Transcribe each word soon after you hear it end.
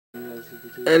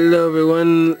Hello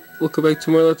everyone, welcome back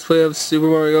to more Let's Play of Super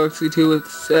Mario Galaxy 2 with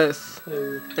Seth.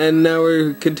 Hello. And now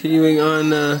we're continuing on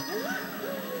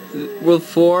World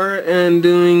 4 and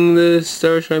doing the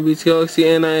Starshine Beach Galaxy,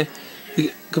 and I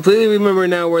completely remember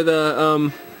now where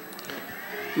the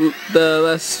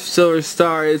last silver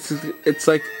star is. It's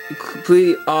like a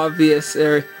completely obvious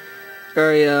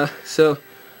area, so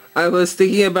I was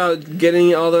thinking about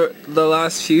getting all the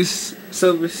last few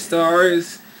silver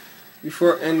stars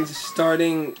before and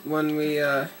starting when we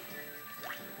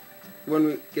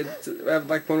get to have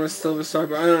like one with silver star,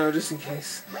 but I don't know, just in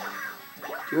case.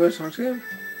 Do you want to talk to him?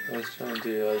 I was trying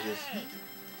to, I was just...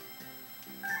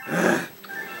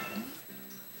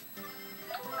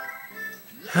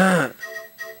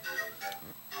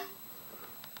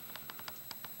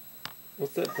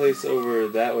 What's that place over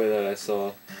that way that I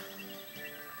saw?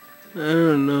 I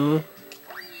don't know.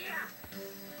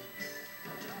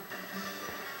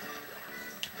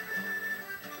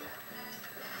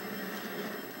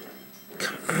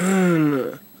 Come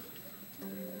on.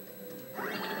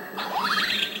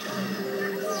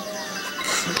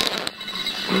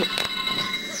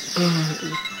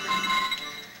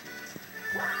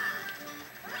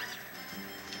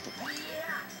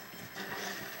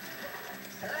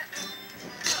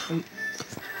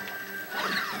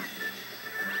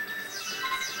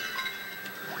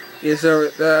 Yeah, so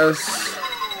that was,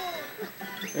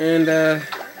 and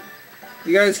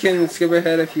you guys can skip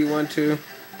ahead if you want to,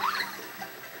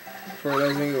 for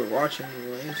those of you who are watching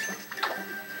anyways.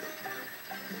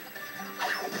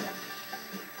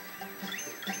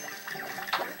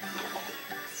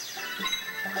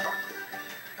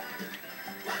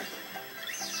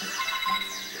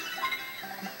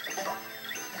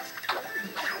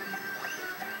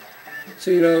 So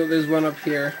you know there's one up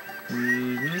here.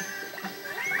 Mm-hmm.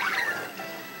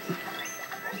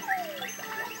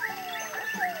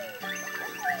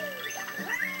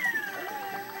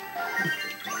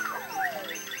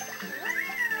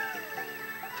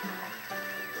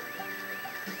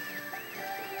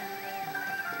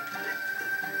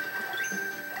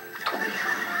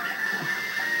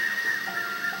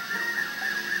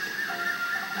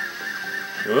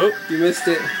 Oh, You missed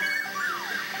it.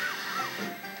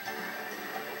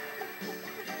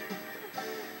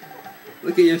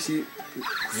 Look at your seat.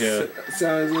 yeah.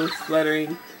 Sounds a little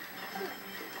fluttering.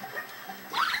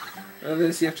 On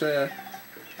this, you have to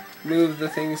move the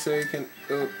thing so you can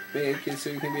make it so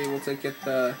you can be able to get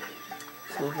the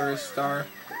silver star.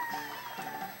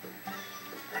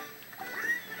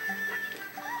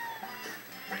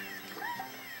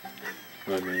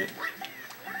 Wait a minute.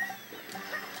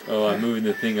 Oh, I'm moving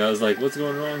the thing. I was like, what's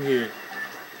going wrong here?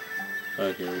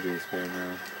 Okay, we'll do this better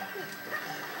now.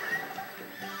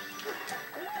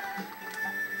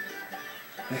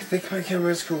 I think my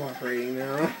camera's cooperating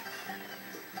now.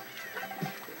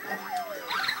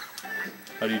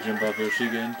 How do you jump off Yoshi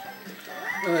again?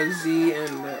 Z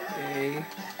and A.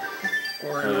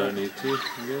 Or I don't need to,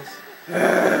 I guess.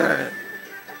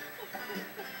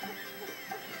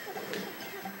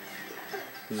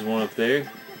 There's one up there.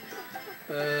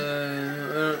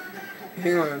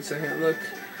 Hang on a second. Look,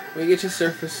 when you get your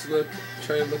surface, look.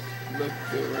 Try to look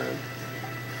around.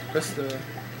 Press the.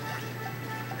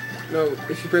 No,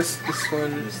 if you press this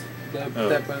one, that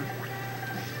button.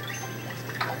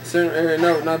 Certain area.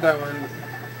 No, not that one.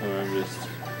 Oh, I'm just.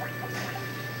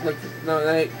 Look, no,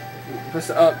 that. Press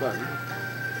the up button.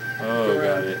 Oh,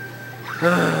 got it.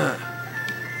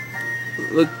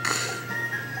 Look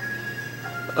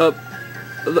up.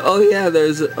 Oh yeah,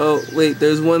 there's. Oh wait,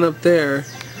 there's one up there.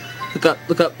 Look up!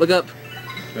 Look up! Look up!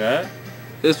 That?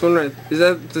 This one right. Does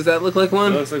that look like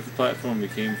one? That looks like the platform we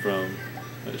came from.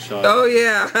 That shot. Oh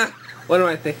yeah. What am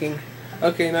I thinking?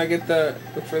 Okay, now get the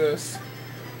look for those.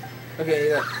 Okay,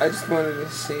 yeah, I just wanted to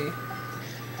see.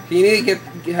 You need to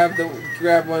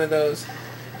grab one of those.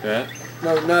 That?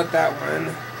 No, not that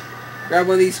one. Grab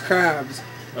one of these crabs.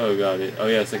 Oh, got it. Oh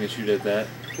yes, I can shoot at that.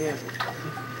 Yeah.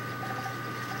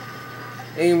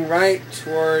 Aim right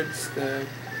towards the.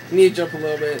 You need to jump a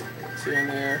little bit. So you're in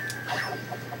there.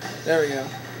 There we go.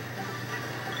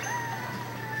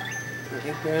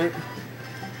 Like that.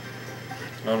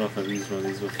 I don't know if I've used one of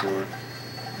these before.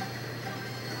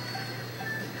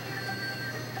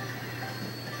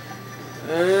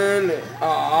 And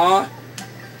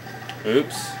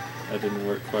Oops. That didn't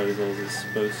work quite as well as it's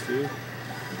supposed to.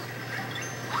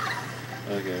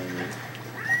 Okay, wait a minute.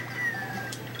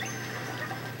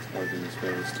 I'll do this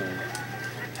better this time.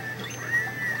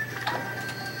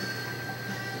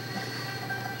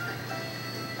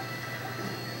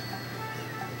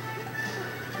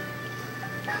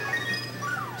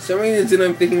 some reason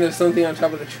I'm thinking there's something on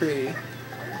top of the tree.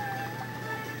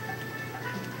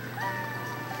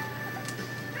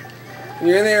 When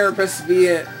you're in the air, press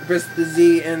V, press the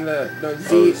Z and the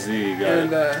Z, oh, Z, got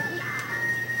and it.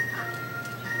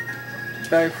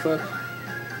 Backflip.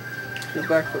 The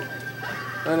backflip.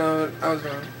 I know, I was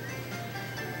wrong.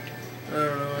 I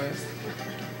don't know.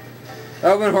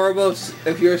 That would've been horrible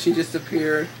if Yoshi just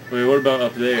appeared. Wait, what about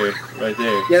up there? Right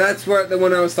there. Yeah, that's what the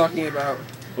one I was talking about.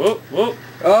 Whoa, whoa.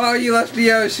 Oh, you left the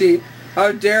Yoshi.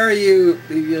 How dare you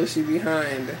leave Yoshi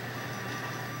behind?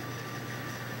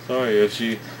 Sorry,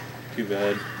 Yoshi. Too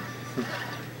bad. Oh.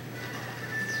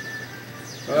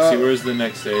 Let's see, where's the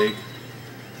next egg?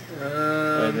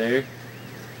 Right there?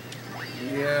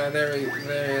 Yeah, there he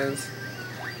is.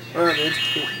 Alright,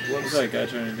 What's that guy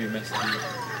trying to do messy?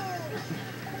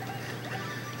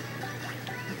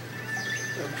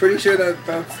 I'm pretty sure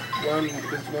that's one.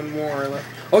 There's one more left.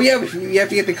 Oh yeah, you have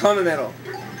to get the comet medal.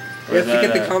 You have to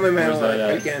get the comet medal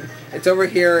again. It's over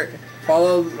here.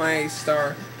 Follow my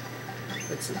star.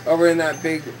 It's over in that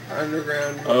big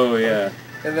underground. Oh yeah.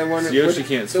 And the one. So Yoshi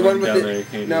can't swim down there,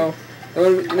 can you? No, the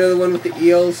one. You know the one with the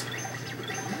eels.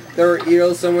 There were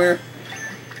eels somewhere.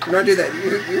 Do not do that.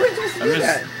 You weren't supposed to do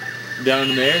that.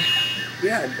 Down in there?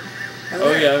 Yeah.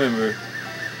 Oh yeah, I remember.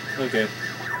 Okay.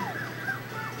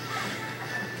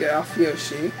 Get off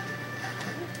Yoshi.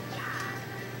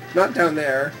 Not down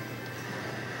there.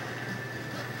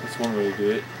 That's one way to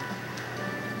do it.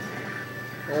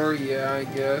 Or yeah, I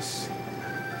guess.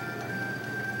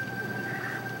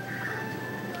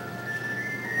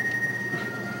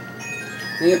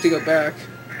 Then you have to go back.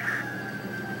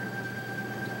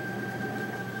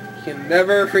 You can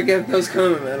never forget those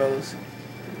comet medals.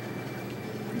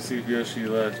 Let's see if Yoshi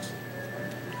left.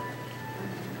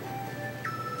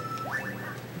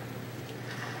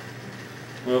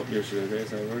 Well, Yoshi, I guess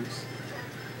that works.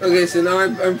 Okay, so now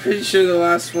I'm pretty sure the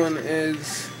last one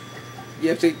is you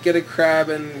have to get a crab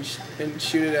and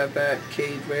shoot it at that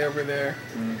cage way over there.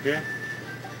 Okay.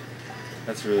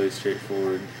 That's really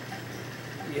straightforward.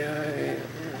 Yeah.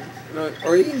 No,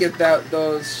 or you can get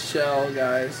those shell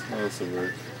guys. That'll also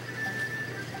work.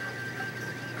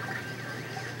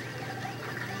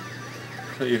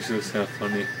 That usually was kind of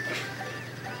funny.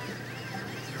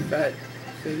 Fat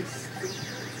face.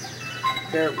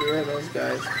 There, we were those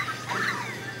guys.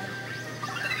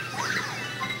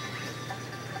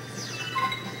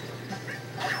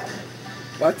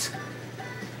 What?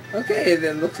 Okay,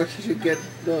 then looks like you should get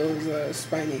those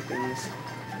spiny things.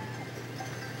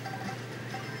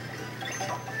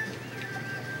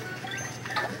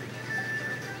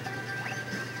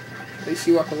 At least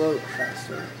you walk a little bit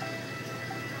faster.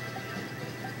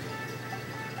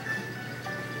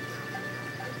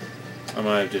 I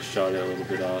might have just shot it a little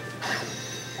bit off.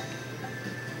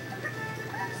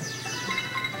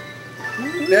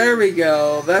 There we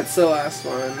go. That's the last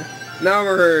one. Now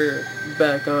we're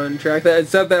back on track.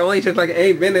 Except that only took like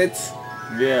 8 minutes.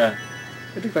 Yeah.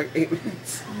 It took like 8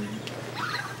 minutes.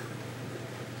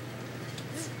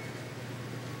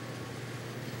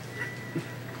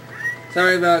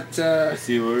 Sorry about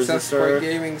successful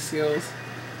gaming skills.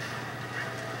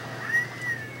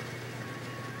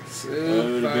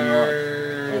 Super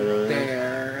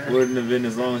there. Wouldn't have been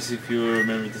as long as if you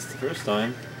remembered this the first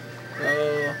time.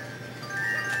 Oh.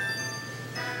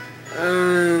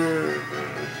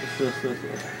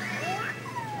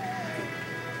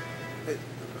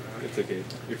 It's okay.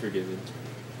 You're forgiven.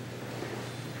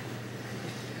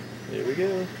 There we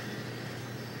go.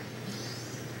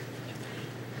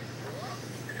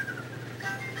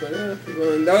 But yeah, that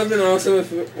would have been awesome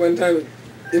if one time,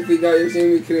 if we got your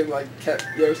team, we could have like kept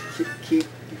yours, keep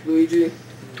Luigi.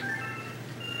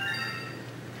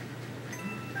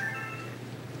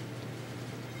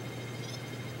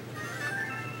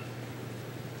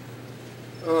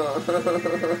 Oh, I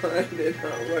did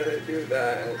not want to do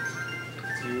that.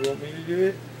 Do you want me to do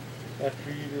it after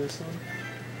you do this one?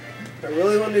 I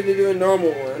really wanted to do a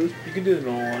normal one. You can do the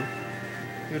normal one.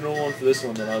 Do the normal one for this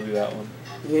one, then I'll do that one.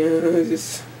 Yeah,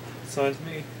 just... Sounds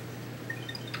me.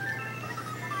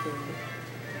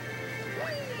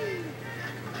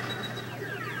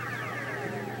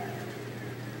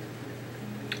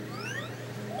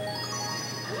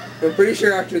 I'm pretty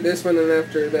sure after this one and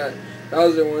after that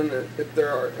Bowser one, if there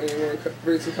are any more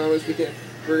recent comments,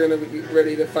 we're gonna be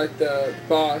ready to fight the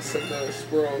boss of the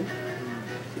world.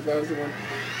 The Bowser one.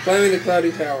 Climbing the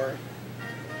Cloudy Tower.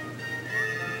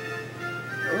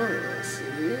 Oh,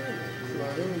 see?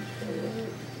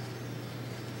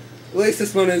 At least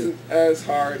this one isn't as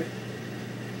hard.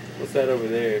 What's that over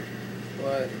there?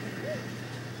 What?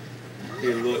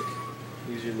 Here, look.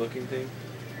 Use your looking thing.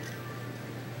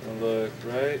 Now look,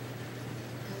 right?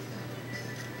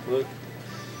 Look.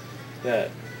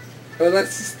 That. Oh,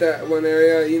 that's just that one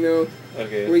area, you know.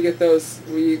 Okay. We get those.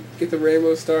 We get the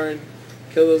rainbow star and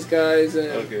kill those guys, and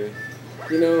Okay.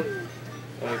 you know.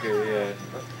 Okay, yeah.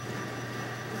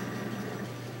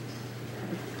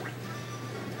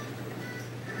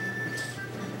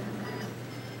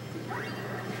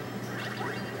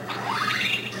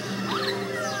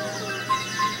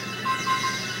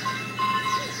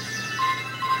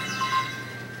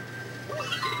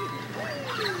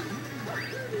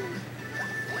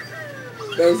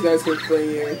 Those guys can fling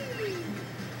you.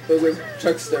 Those are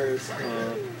chucksters.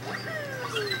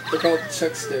 They're called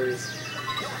chucksters.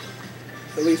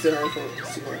 At least they're harmful to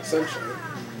sunshine.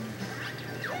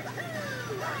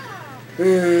 Yeah,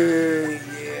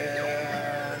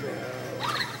 no.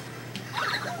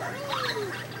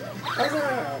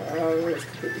 Oh, that's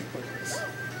completely pointless.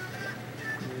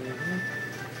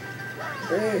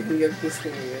 Hey, I can get this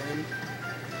thing again.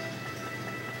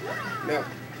 No.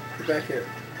 Get back here.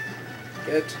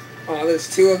 Get. Oh, there's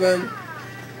two of them.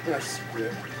 That's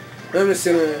good. I'm just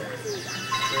gonna.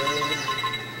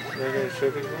 They're gonna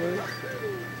choke it away?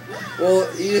 Well,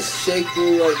 you just shake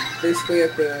them, like, basically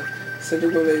at the center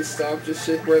when they stop, just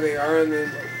shake where they are, and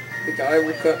then the guy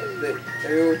will the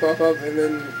enemy will pop up, and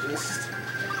then just.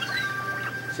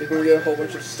 So you can get a whole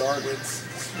bunch of star bits.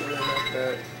 It's really not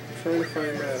that. I'm trying to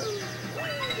find that.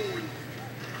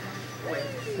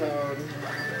 Cloud.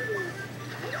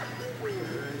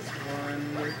 There's one.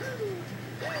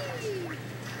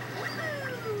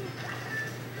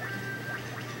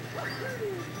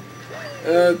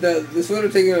 This would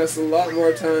have taken us a lot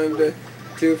more time to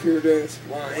do if we were doing this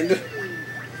blind.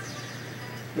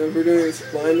 No, if we were doing this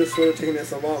blind, this would have taken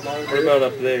us a lot longer. What about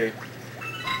up there? I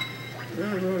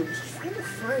don't know, I'm just trying to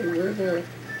find where the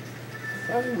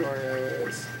Cloud Mario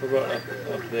is. What about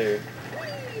up there?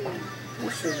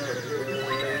 This is not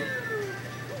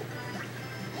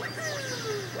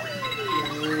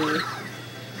really.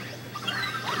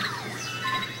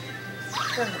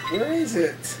 Crap, where is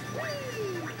it?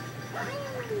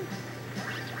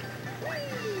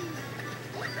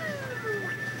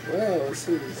 Well, this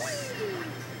is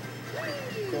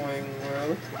going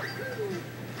well.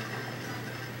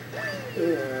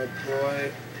 Oh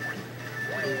boy.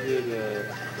 Is it,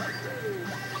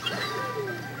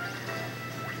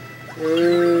 well.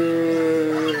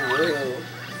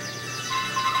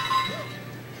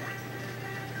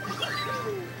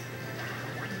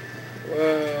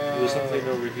 Wow. There's something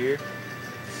over here.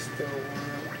 Still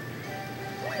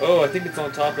one. Oh, I think it's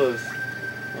on top of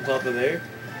there.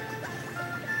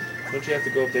 Don't you have to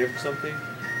go up there for something?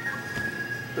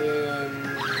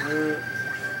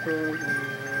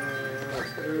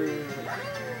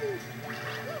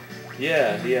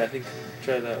 Yeah, I think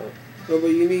try that one. No, but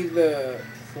you need the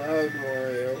Cloud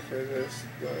Mario for this,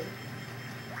 but...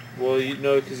 Well, you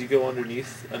know, because you go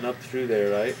underneath and up through there,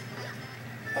 right?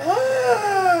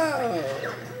 Oh!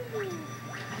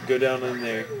 Go down in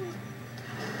there.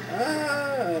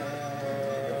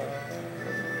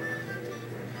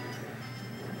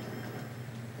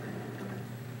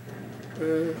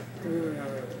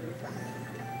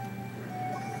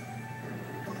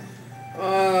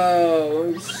 Oh,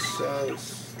 I'm so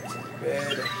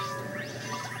stupid.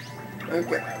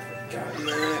 Okay, I've forgotten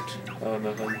that. Oh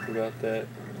no, I forgot that.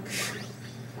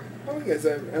 Oh, I guess I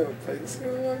haven't played this game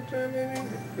in a long time, maybe?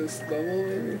 This level,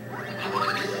 maybe?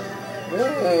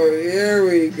 Oh, here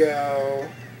we go.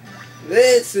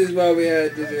 This is what we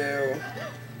had to do.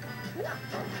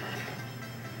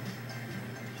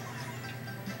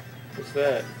 What's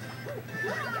that?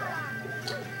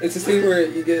 It's this thing where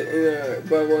you get in a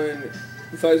bubble and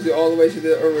it follows you all the way to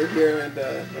the over here and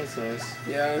That's nice.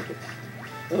 yeah.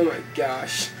 Oh my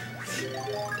gosh.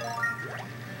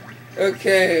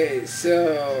 Okay,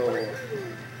 so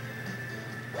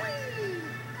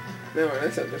now our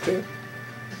next objective.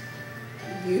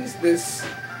 Use this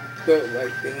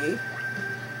boat-like thingy.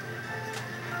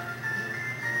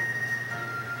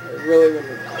 I really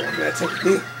wouldn't like that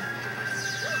technique.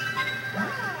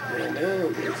 And now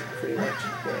these pretty much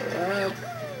go up.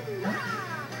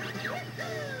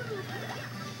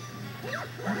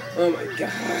 Oh my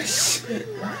gosh.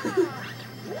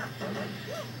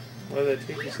 Why did that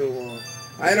take you so long?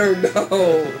 I don't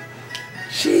know.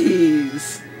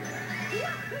 Jeez.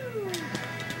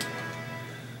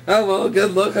 Oh well,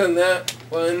 good luck on that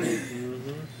one.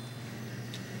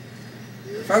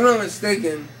 If I'm not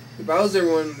mistaken, the Bowser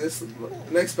one, this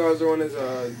next Bowser one is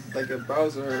like a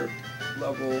Bowser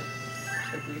level.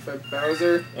 I believe like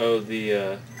Bowser. Oh,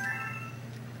 the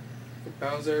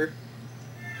Bowser.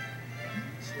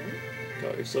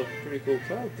 got yourself a pretty cool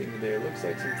cloud thing there. Looks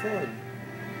like some fun.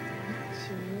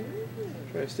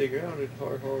 Try to stay grounded,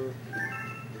 hard.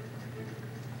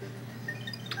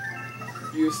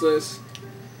 Useless.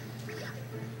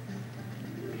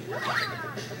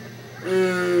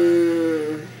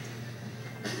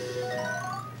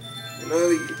 No,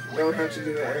 you don't have to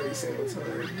do that every single time. I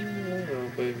don't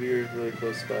know, but if you're really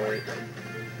close by it.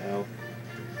 Ow.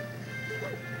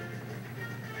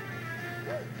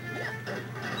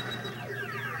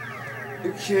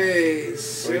 Okay,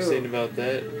 so... What are you saying about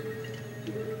that?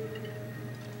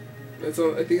 That's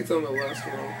on, I think it's on the last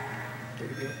one.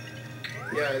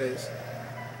 Yeah, it is.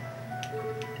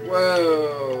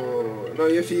 Whoa! No,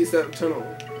 you have to use that tunnel.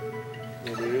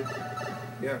 You do?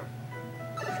 Yeah.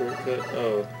 Shortcut?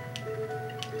 Oh.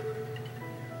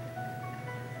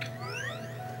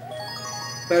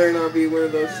 Better not be one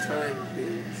of those time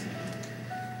things.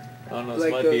 I don't know, this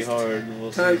Like might be those hard.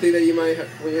 We'll time see. thing that you might have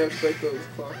when you have to break those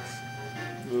clocks.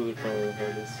 Those are probably the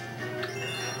hardest.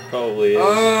 Probably is.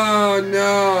 Oh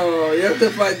no! You have to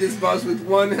fight this boss with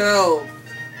 1 health.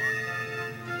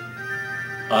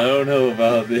 I don't know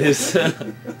about this. I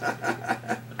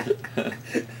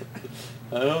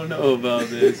don't know about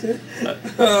this.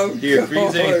 Oh, Here,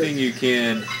 freeze God. anything you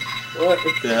can What?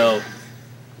 to help.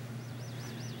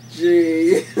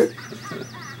 Gee.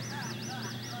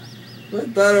 I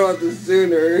thought about this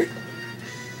sooner.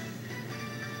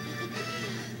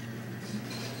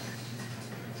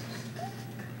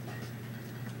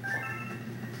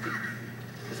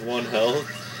 It's 1 health.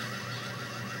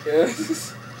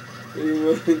 Yes. Pretty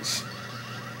much.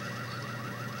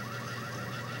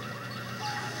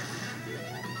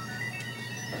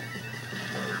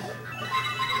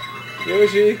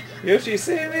 Yoshi,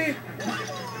 save me!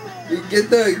 You get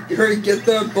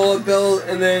the bullet bill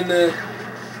and then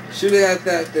shoot it at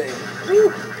that thing.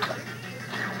 Woo.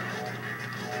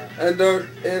 And don't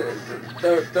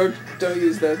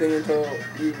use that thing until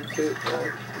you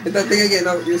hit that thing again.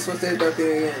 No, you're supposed to hit that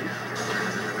thing again.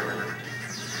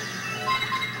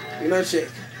 Do not shake.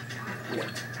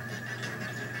 Yet.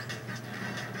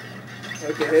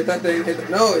 Okay, hit that thing. Hit the,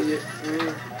 no, you.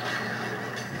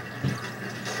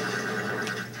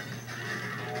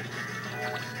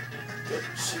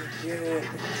 Don't shake yet.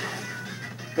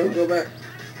 Don't go back.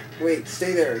 Wait,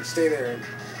 stay there. Stay there.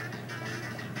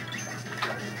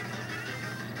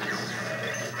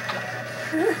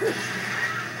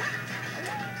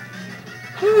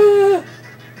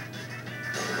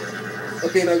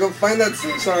 Okay, now go find that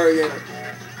star again.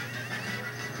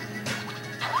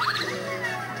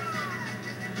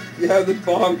 You have the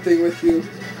bomb thing with you.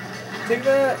 Take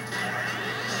that!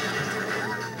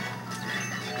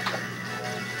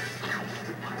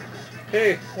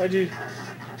 Hey, why'd you...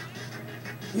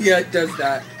 Yeah, it does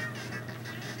that.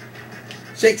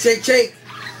 Shake, shake, shake!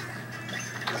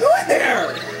 Go in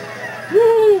there!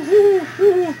 Woo, woo,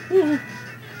 woo, woo.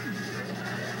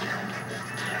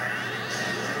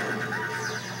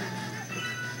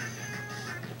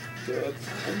 Good.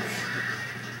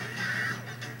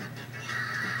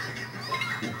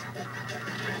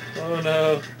 Oh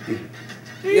no.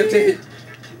 You have to hit...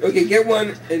 Okay, get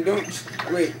one and don't...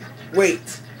 Wait.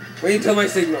 Wait until my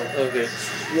signal. Okay.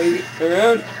 Wait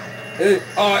around. And then,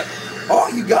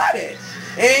 oh, you got it!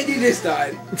 And you just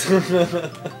died.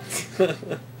 Here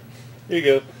you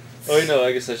go. Oh wait, no,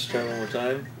 I guess I should try one more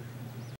time.